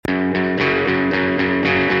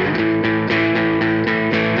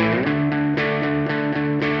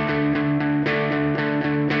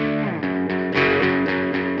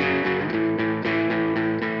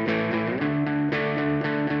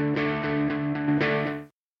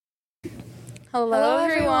Hello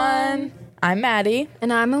everyone. I'm Maddie.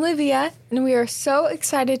 And I'm Alivia, and we are so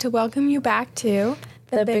excited to welcome you back to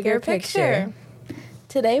The Bigger Picture.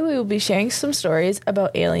 Today we will be sharing some stories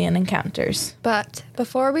about alien encounters. But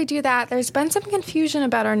before we do that, there's been some confusion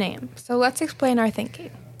about our name, so let's explain our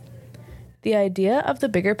thinking. The idea of the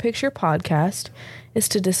Bigger Picture podcast is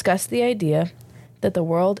to discuss the idea that the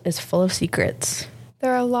world is full of secrets.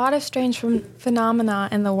 There are a lot of strange phenomena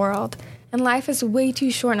in the world, and life is way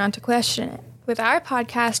too short not to question it. With our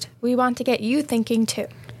podcast, we want to get you thinking too.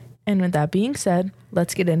 And with that being said,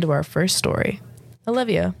 let's get into our first story.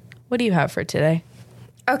 Alivia, what do you have for today?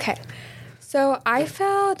 Okay, so I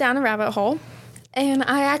fell down a rabbit hole, and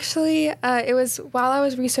I actually, it was while I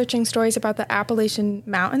was researching stories about the Appalachian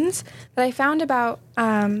Mountains that I found out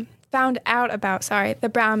about the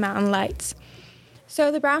Brown Mountain Lights.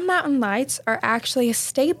 So the Brown Mountain Lights are actually a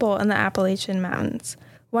staple in the Appalachian Mountains.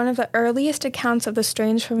 One of the earliest accounts of the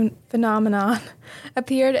strange phenomenon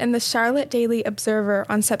appeared in the Charlotte Daily Observer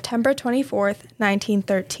on September 24th,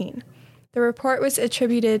 1913. The report was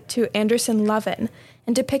attributed to Anderson Lovin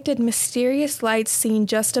and depicted mysterious lights seen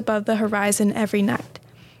just above the horizon every night.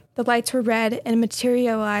 The lights were red and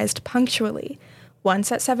materialized punctually,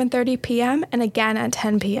 once at 7:30 p.m. and again at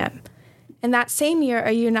 10 p.m. In that same year,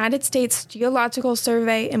 a United States Geological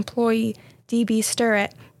Survey employee, D.B.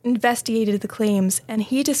 Sturrett, investigated the claims, and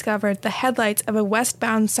he discovered the headlights of a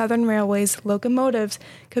westbound Southern Railway's locomotives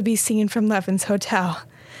could be seen from Levin's hotel.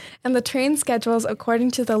 And the train schedules, according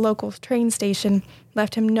to the local train station,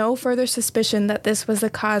 left him no further suspicion that this was the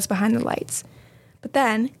cause behind the lights. But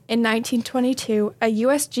then, in 1922, a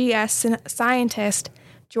USGS scientist,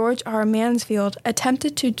 George R. Mansfield,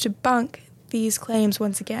 attempted to debunk these claims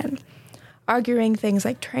once again, arguing things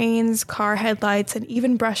like trains, car headlights, and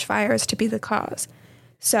even brush fires to be the cause.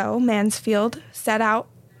 So Mansfield set out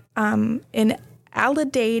an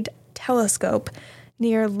Alidade telescope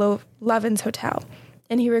near Levin's hotel,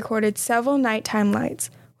 and he recorded several nighttime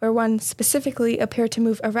lights, where one specifically appeared to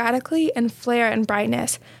move erratically and flare in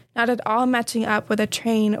brightness, not at all matching up with a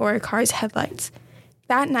train or a car's headlights.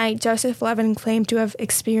 That night, Joseph Levin claimed to have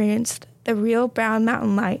experienced the real Brown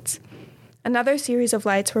Mountain Lights. Another series of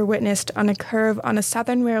lights were witnessed on a curve on a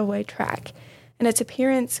Southern Railway track, and its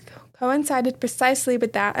appearance coincided precisely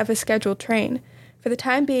with that of a scheduled train. For the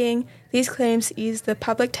time being, these claims eased the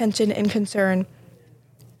public tension and concern.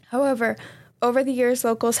 However, over the years,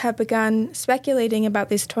 locals have begun speculating about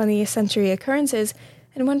these 20th century occurrences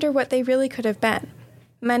and wonder what they really could have been.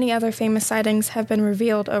 Many other famous sightings have been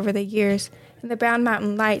revealed over the years, and the Brown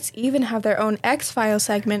Mountain Lights even have their own X-Files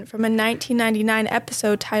segment from a 1999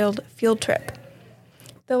 episode titled Field Trip.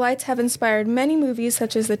 The lights have inspired many movies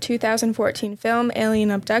such as the 2014 film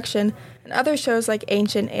Alien Abduction and other shows like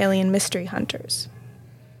Ancient Alien Mystery Hunters.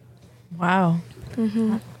 Wow.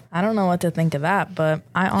 Mm-hmm. I don't know what to think of that, but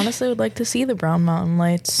I honestly would like to see the Brown Mountain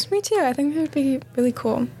Lights. Me too. I think it would be really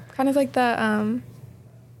cool. Kind of like the,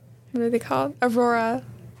 what are they called? Aurora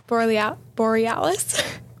Borealis.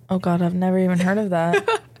 Oh God, I've never even heard of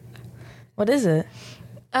that. What is it?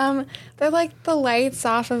 They're like the lights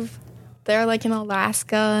they're like in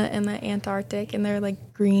Alaska and the Antarctic, and they're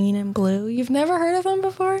like green and blue. You've never heard of them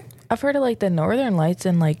before? I've heard of like the Northern Lights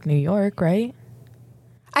in like New York, right?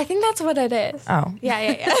 I think that's what it is. Oh.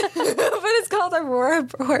 Yeah. But it's called Aurora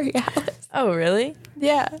Borealis. Oh, really?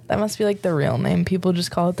 Yeah. That must be like the real name. People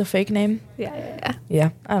just call it the fake name. Yeah.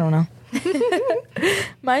 Yeah, I don't know.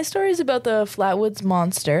 My story is about the Flatwoods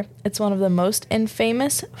Monster. It's one of the most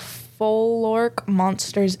infamous folkloric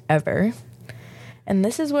monsters ever. And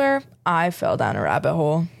this is where I fell down a rabbit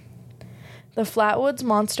hole. The Flatwoods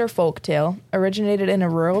Monster folktale originated in a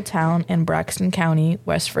rural town in Braxton County,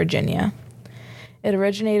 West Virginia. It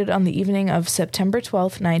originated on the evening of September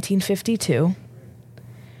 12th, 1952.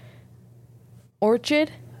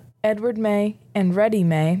 Orchard, Edward May, and Reddy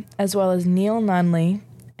May, as well as Neil Nunley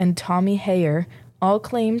and Tommy Hayer, all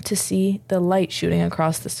claimed to see the light shooting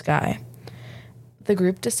across the sky. The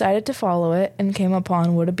group decided to follow it and came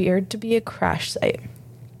upon what appeared to be a crash site.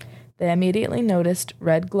 They immediately noticed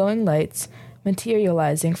red glowing lights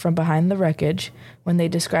materializing from behind the wreckage when they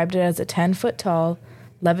described it as a 10-foot-tall,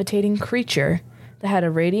 levitating creature that had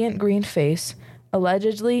a radiant green face,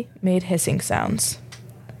 allegedly made hissing sounds.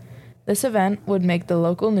 This event would make the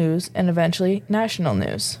local news and eventually national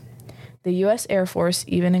news. The U.S. Air Force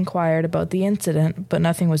even inquired about the incident, but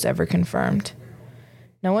nothing was ever confirmed.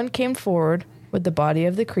 No one came forward with the body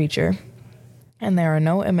of the creature, and there are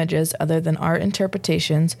no images other than art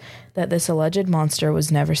interpretations that this alleged monster was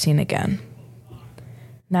never seen again.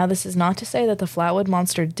 Now, this is not to say that the Flatwood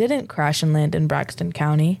Monster didn't crash and land in Braxton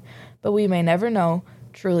County, but we may never know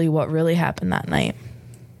truly what really happened that night.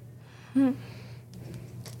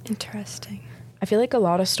 Interesting. I feel like a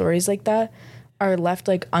lot of stories like that are left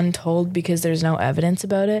like untold because there's no evidence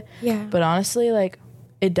about it. Yeah. But honestly, like,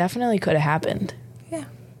 it definitely could have happened. Yeah.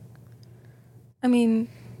 I mean,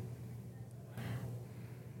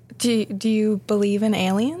 do you believe in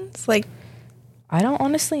aliens? Like, I don't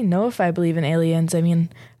honestly know if I believe in aliens. I mean,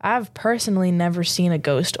 I've personally never seen a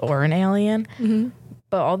ghost or an alien. mm-hmm.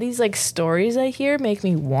 But all these like stories I hear make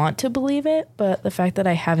me want to believe it. But the fact that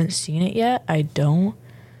I haven't seen it yet, I don't.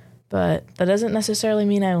 But that doesn't necessarily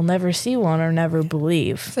mean I will never see one or never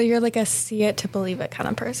believe. So you're like a see it to believe it kind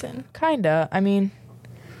of person. Kinda. I mean,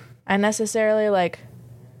 I necessarily like,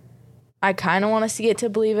 I kind of want to see it to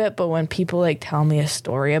believe it, but when people like tell me a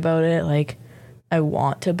story about it, like, I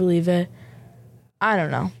want to believe it. I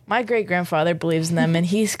don't know. My great-grandfather believes in them, and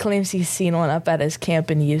he claims he's seen one up at his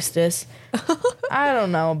camp in Eustis. I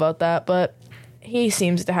don't know about that, but he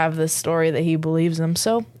seems to have this story that he believes in,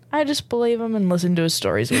 so I just believe him and listen to his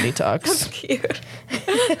stories when he talks. That's cute.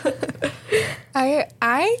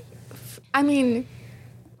 I mean,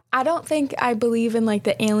 I don't think I believe in like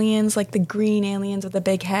the aliens, like the green aliens with the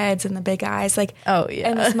big heads and the big eyes, like, oh yeah,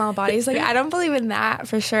 and the small bodies. Like, I don't believe in that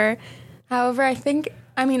for sure. However, I think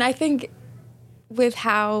with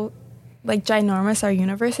how like ginormous our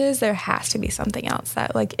universe is, there has to be something else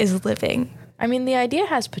that like is living. I mean, the idea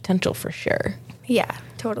has potential for sure. Yeah,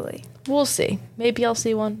 totally. We'll see. Maybe I'll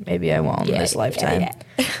see one. Maybe I won't in this lifetime.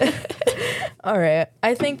 Yeah. All right.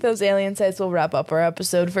 I think those alien sites will wrap up our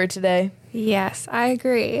episode for today. Yes, I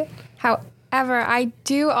agree. However, I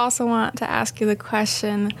do also want to ask you the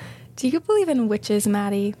question, do you believe in witches,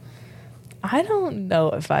 Maddie? I don't know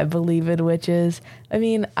if I believe in witches. I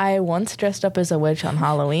mean, I once dressed up as a witch on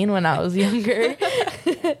Halloween when I was younger.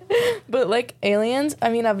 But like aliens, I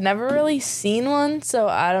mean, I've never really seen one, so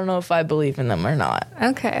I don't know if I believe in them or not.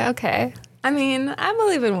 Okay. I mean, I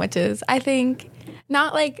believe in witches. I think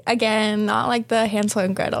not like the Hansel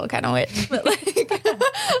and Gretel kind of witch, but like,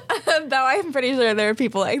 though I'm pretty sure there are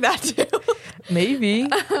people like that too. Maybe.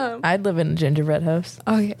 I'd live in a gingerbread house.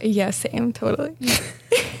 Oh, yeah, same, totally.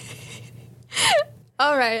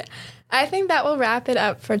 All right. I think that will wrap it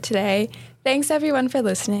up for today. Thanks, everyone, for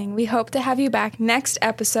listening. We hope to have you back next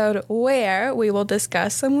episode where we will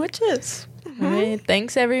discuss some witches. All right.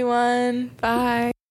 Thanks, everyone. Bye.